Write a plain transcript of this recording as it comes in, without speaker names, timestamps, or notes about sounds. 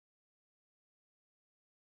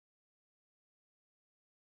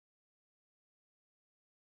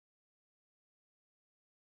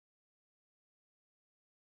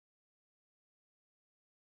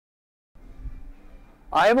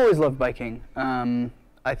I have always loved biking.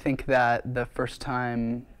 I think that the first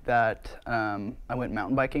time that I went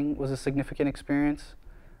mountain biking was a significant experience.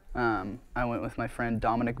 I went with my friend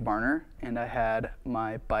Dominic Barner, and I had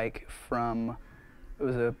my bike from, it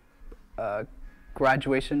was a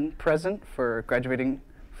graduation present for graduating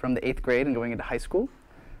from the 8th grade and going into high school.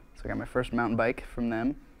 So I got my first mountain bike from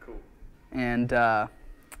them. Cool. And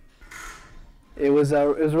it was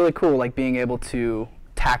really cool, like being able to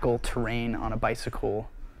tackle terrain on a bicycle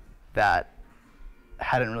that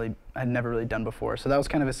I'd never really done before. So that was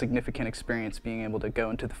kind of a significant experience, being able to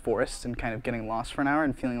go into the forest and kind of getting lost for an hour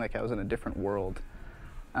and feeling like I was in a different world.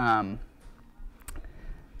 And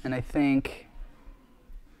I think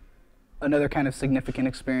another kind of significant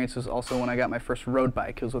experience was also when I got my first road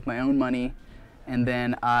bike. It was with my own money, and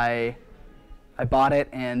then I bought it,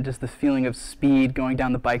 and just the feeling of speed going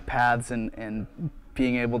down the bike paths and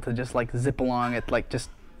being able to just like zip along at like just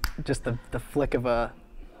the flick of a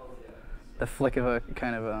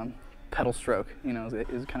kind of pedal stroke, you know, it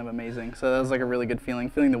was kind of amazing. So that was like a really good feeling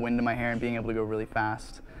the wind in my hair and being able to go really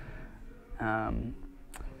fast. And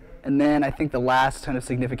then I think the last kind of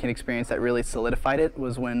significant experience that really solidified it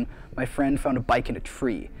was when my friend found a bike in a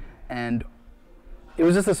tree, and it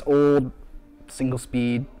was just this old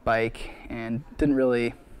single-speed bike, and didn't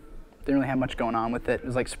really have much going on with it. It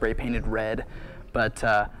was like spray painted red, but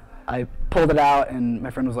I pulled it out, and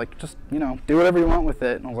my friend was like, "Just, you know, do whatever you want with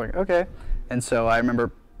it." And I was like, "Okay." And so I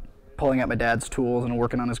remember pulling out my dad's tools and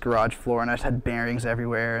working on his garage floor, and I just had bearings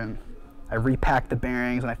everywhere, and I repacked the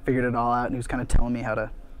bearings, and I figured it all out, and he was kind of telling me how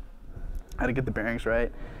to get the bearings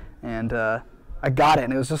right. And I got it,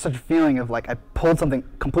 and it was just such a feeling of like I pulled something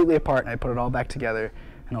completely apart and I put it all back together,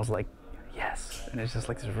 and I was like, yes. And it's just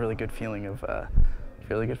like this really good feeling of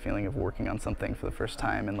working on something for the first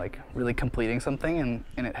time and like really completing something, and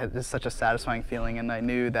it had just such a satisfying feeling, and I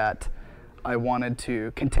knew that I wanted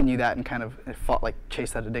to continue that and kind of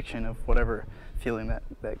chase that addiction of whatever feeling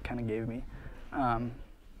that kind of gave me.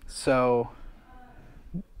 So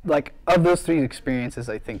like of those three experiences,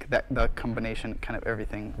 I think that the combination, kind of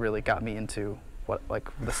everything, really got me into what like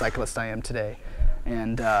the cyclist I am today.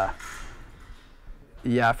 And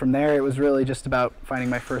yeah, from there it was really just about finding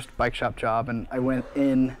my first bike shop job, and I went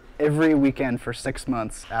in every weekend for 6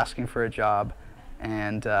 months asking for a job,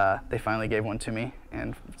 and they finally gave one to me,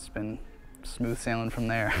 and it's been smooth sailing from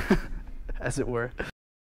there, as it were.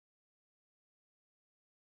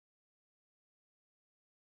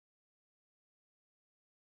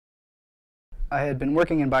 I had been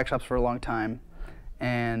working in bike shops for a long time,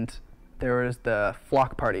 and there was the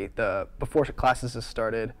flock party. Before classes had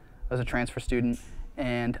started, I was a transfer student,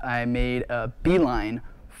 and I made a beeline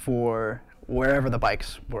for wherever the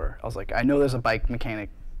bikes were. I was like, I know there's a bike mechanic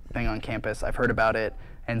thing on campus. I've heard about it.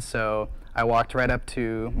 And so I walked right up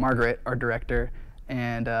to Margaret, our director,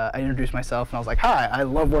 and I introduced myself, and I was like, hi, I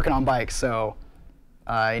love working on bikes, so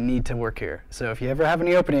I need to work here. So if you ever have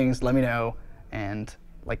any openings, let me know, and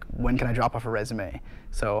like, when can I drop off a resume?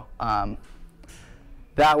 So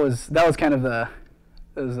that was kind of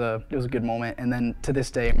it was a good moment. And then to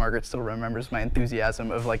this day, Margaret still remembers my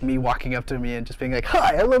enthusiasm of like me walking up to me and just being like,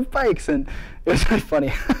 hi, I love bikes. And it was really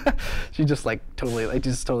funny. She just like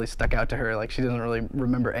totally stuck out to her. Like, she doesn't really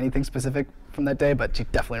remember anything specific from that day, but she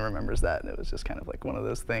definitely remembers that. And it was just kind of like one of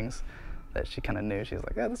those things that she kind of knew. She was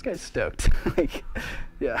like, oh, this guy's stoked. Like,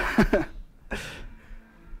 yeah.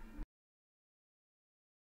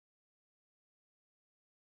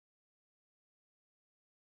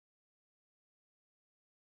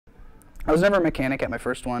 I was never a mechanic at my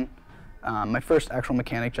first one. My first actual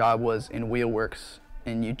mechanic job was in Wheelworks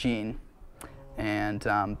in Eugene, and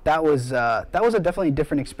that was a definitely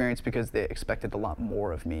different experience because they expected a lot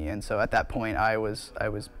more of me. And so at that point, I was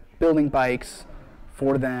building bikes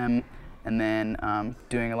for them, and then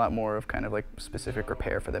doing a lot more of kind of like specific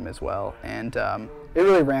repair for them as well. And it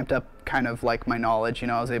really ramped up kind of like my knowledge. You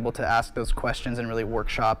know, I was able to ask those questions and really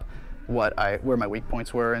workshop where my weak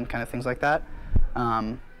points were and kind of things like that.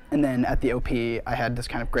 And then at the OP, I had this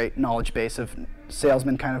kind of great knowledge base of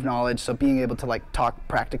salesman kind of knowledge. So being able to like talk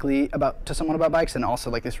practically to someone about bikes, and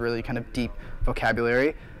also like this really kind of deep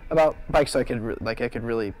vocabulary about bikes, so I could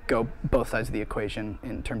really go both sides of the equation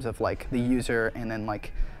in terms of like the user and then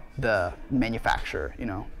like the manufacturer, you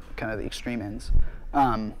know, kind of the extreme ends.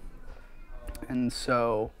 And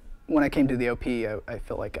so when I came to the OP, I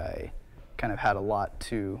felt like I kind of had a lot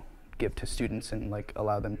to give to students and like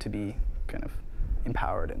allow them to be kind of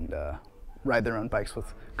empowered and ride their own bikes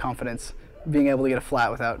with confidence, being able to get a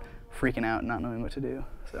flat without freaking out and not knowing what to do.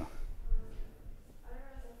 So.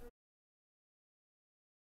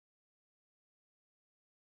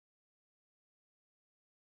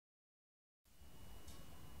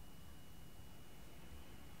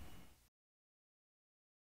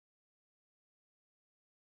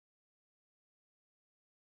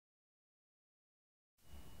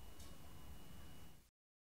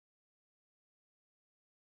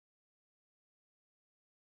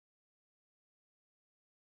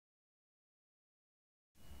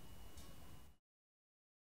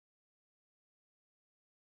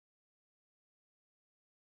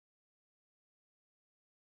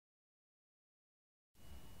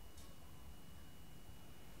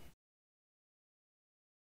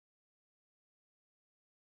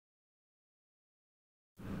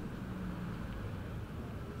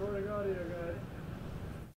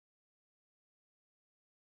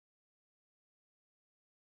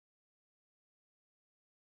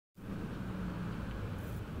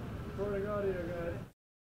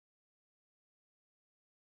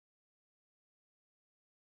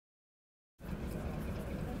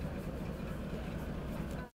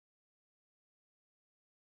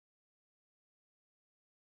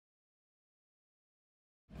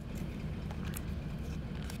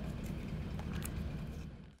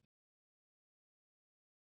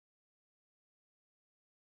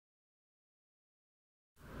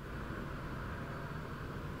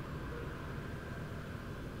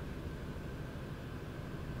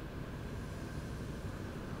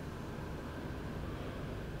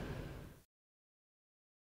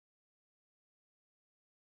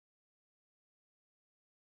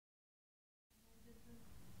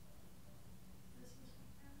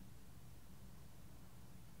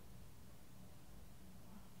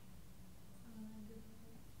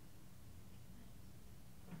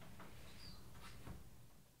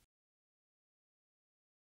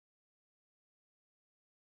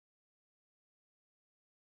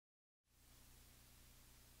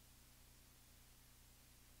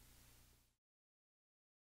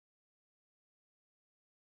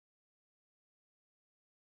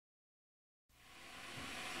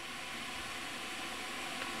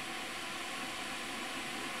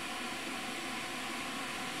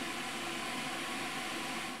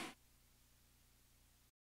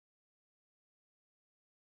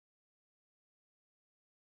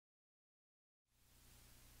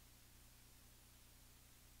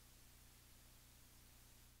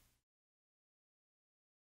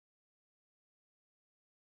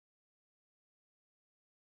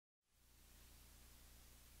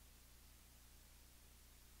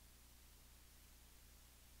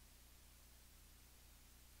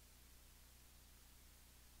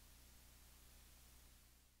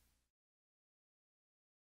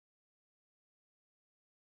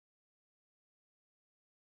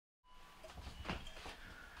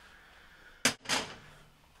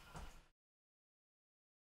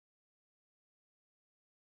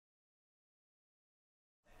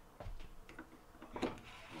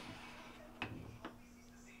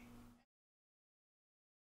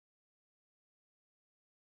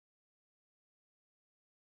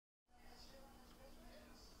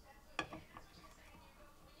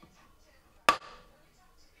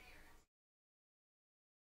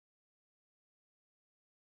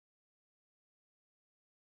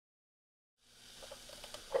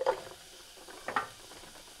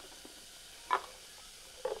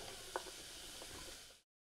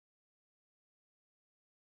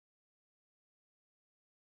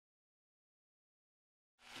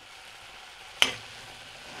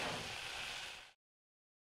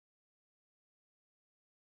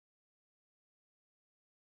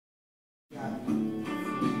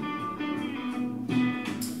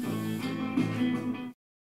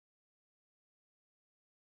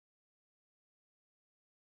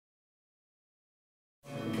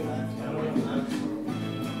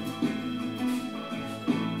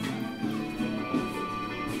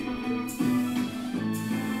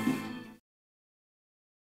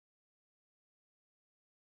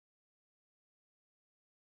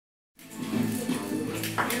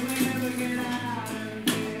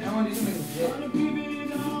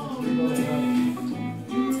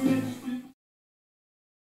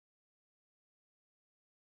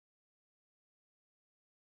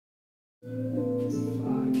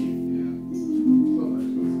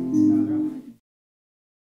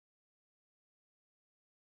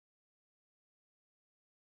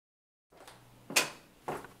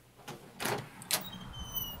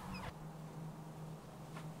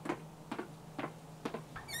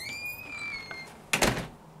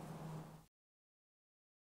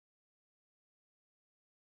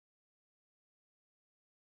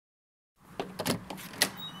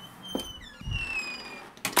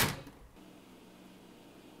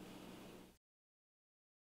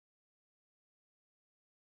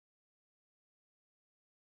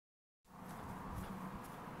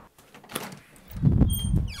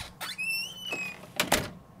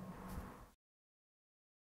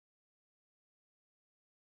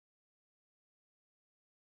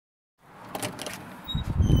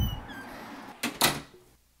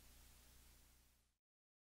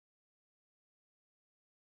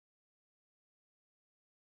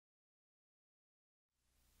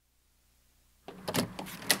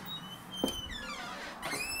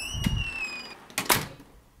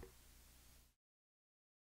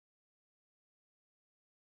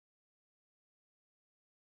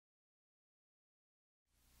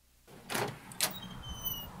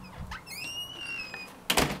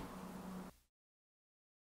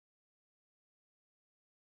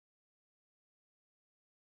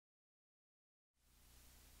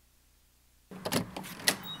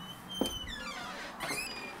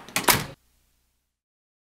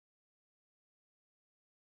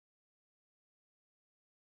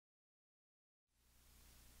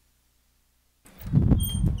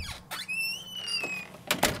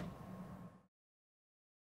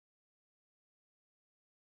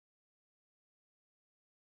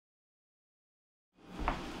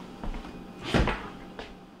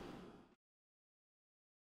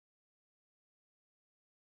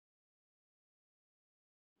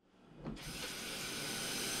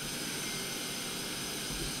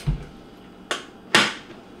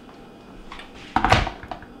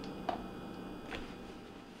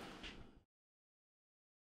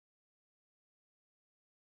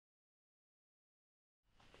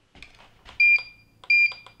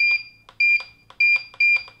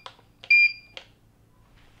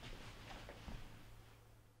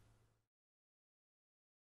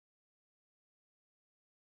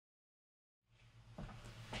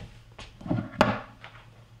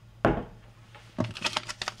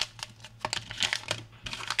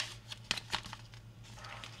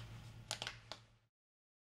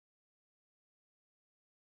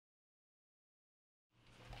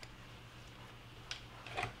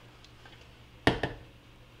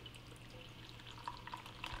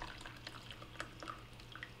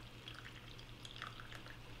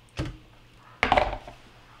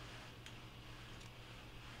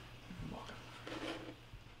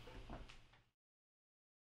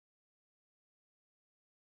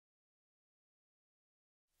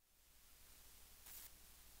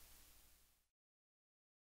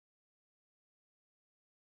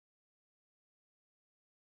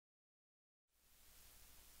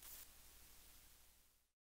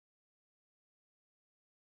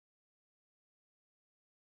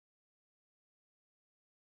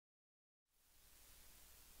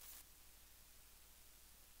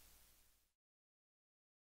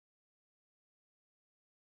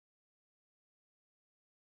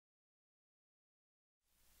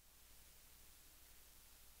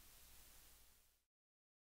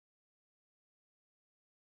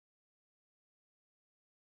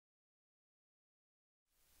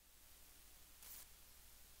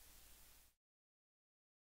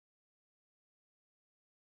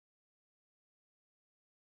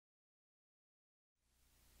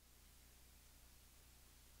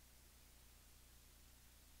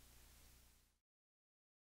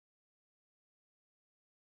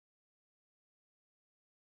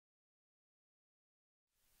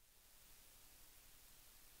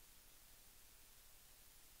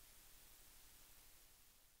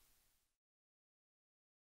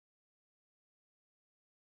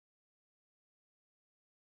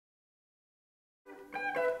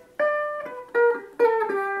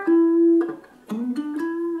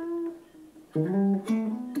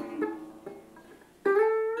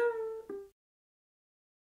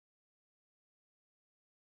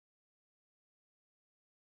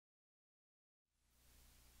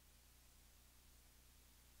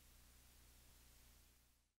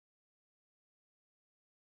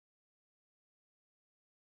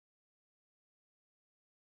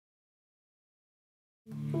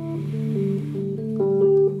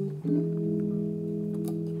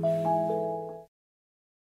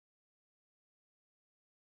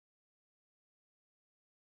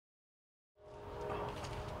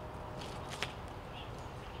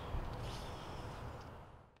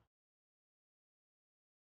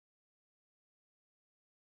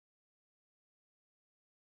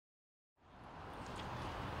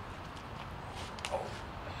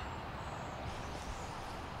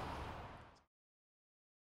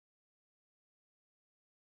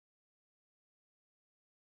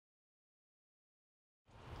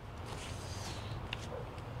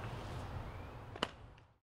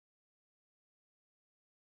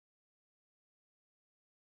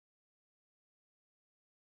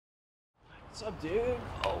 What's up, dude?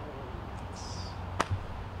 Oh.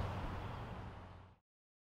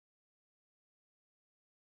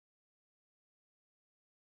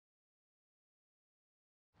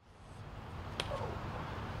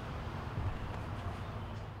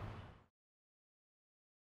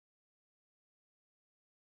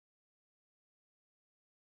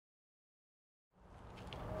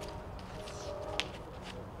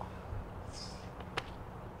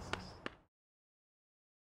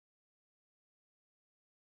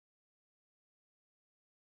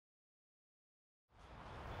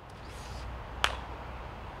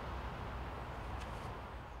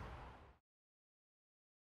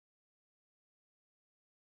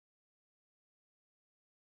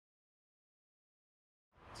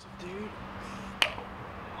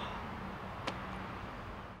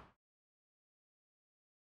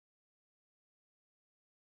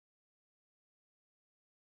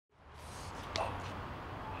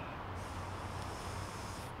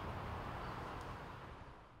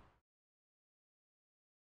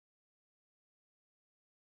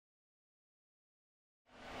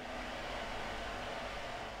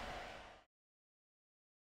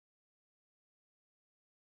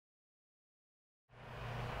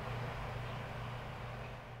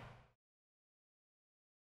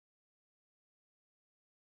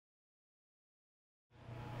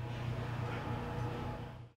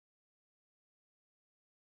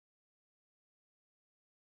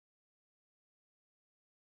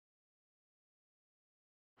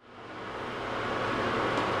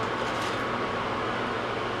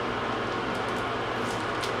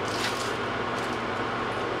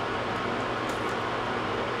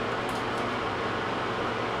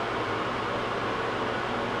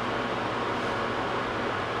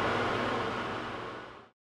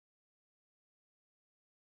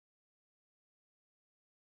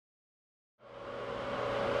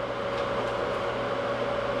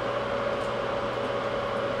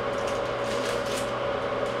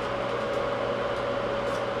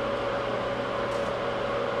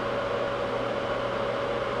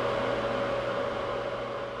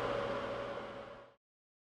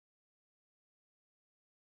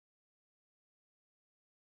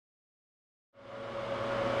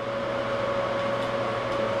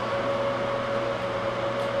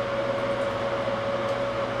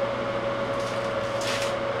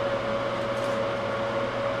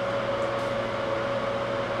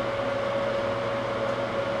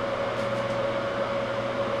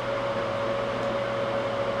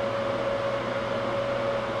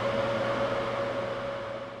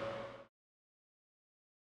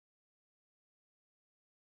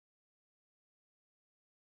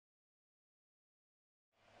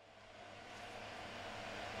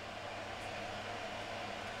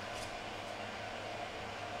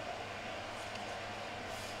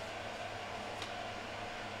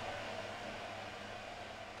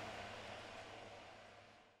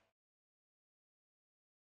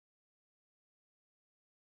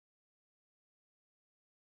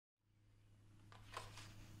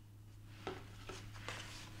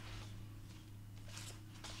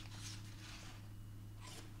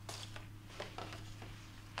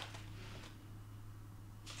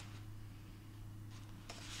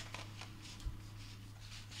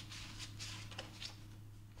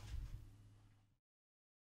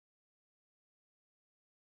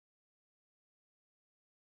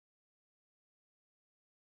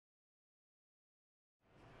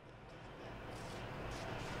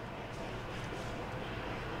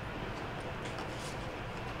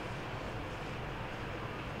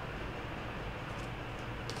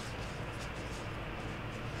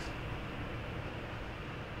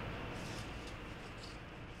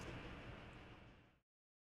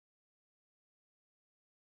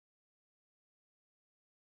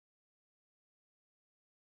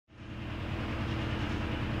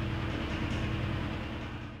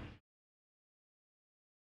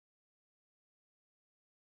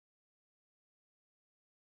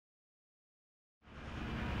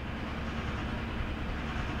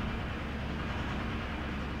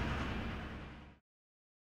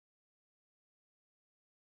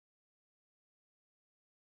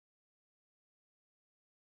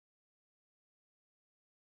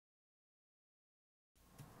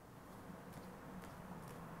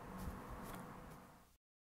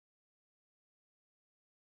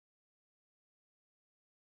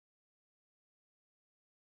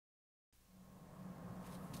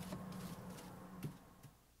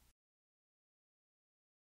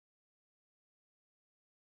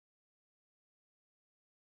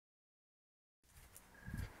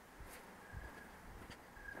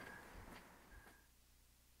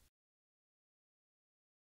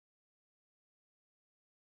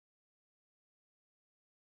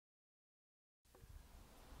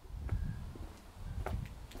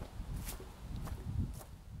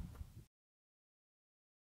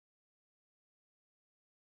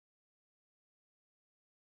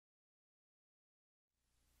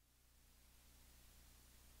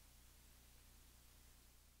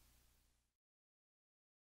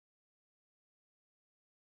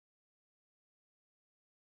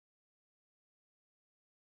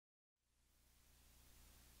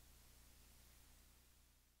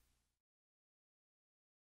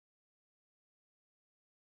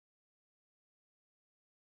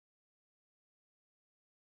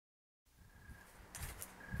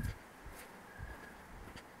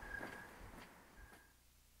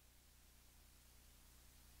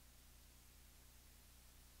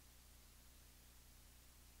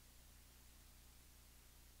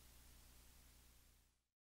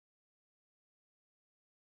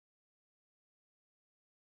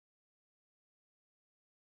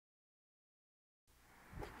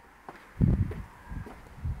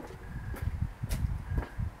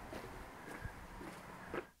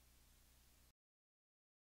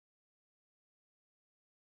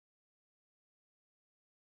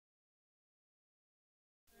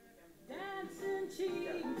 Dancing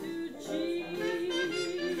cheek to cheek.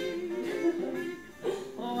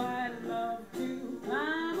 Oh, I'd love to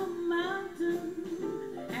climb a mountain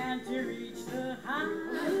and to reach the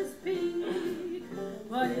highest peak,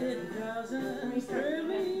 but it doesn't thrill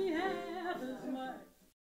me half as much.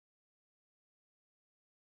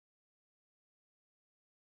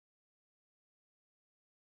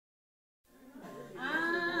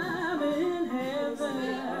 I'm in heaven,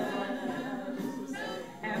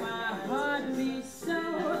 and my heart beats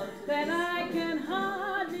so that I can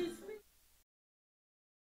hardly speak.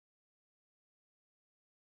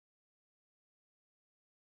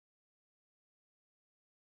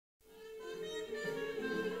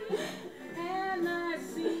 And I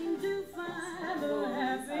seem to find the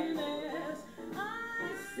happiness I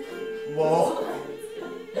see. Whoa.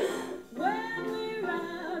 When we're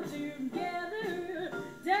out together,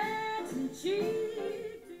 dancing cheek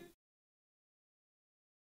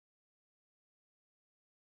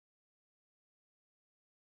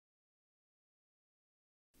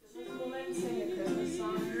to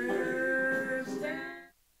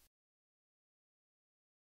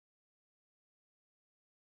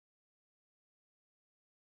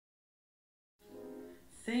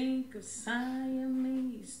think of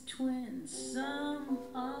Siamese twins, some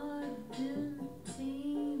Argentines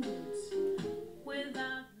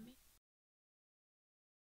without me.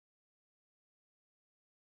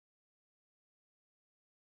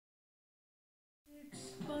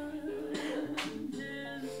 Sponges,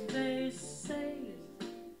 they say.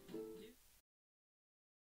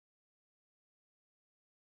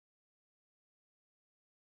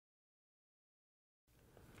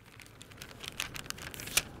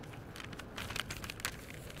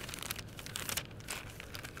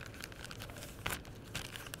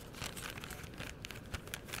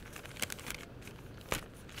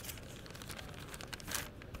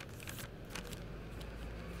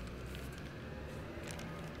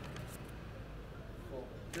 Cool.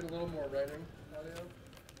 Get a little more writing audio.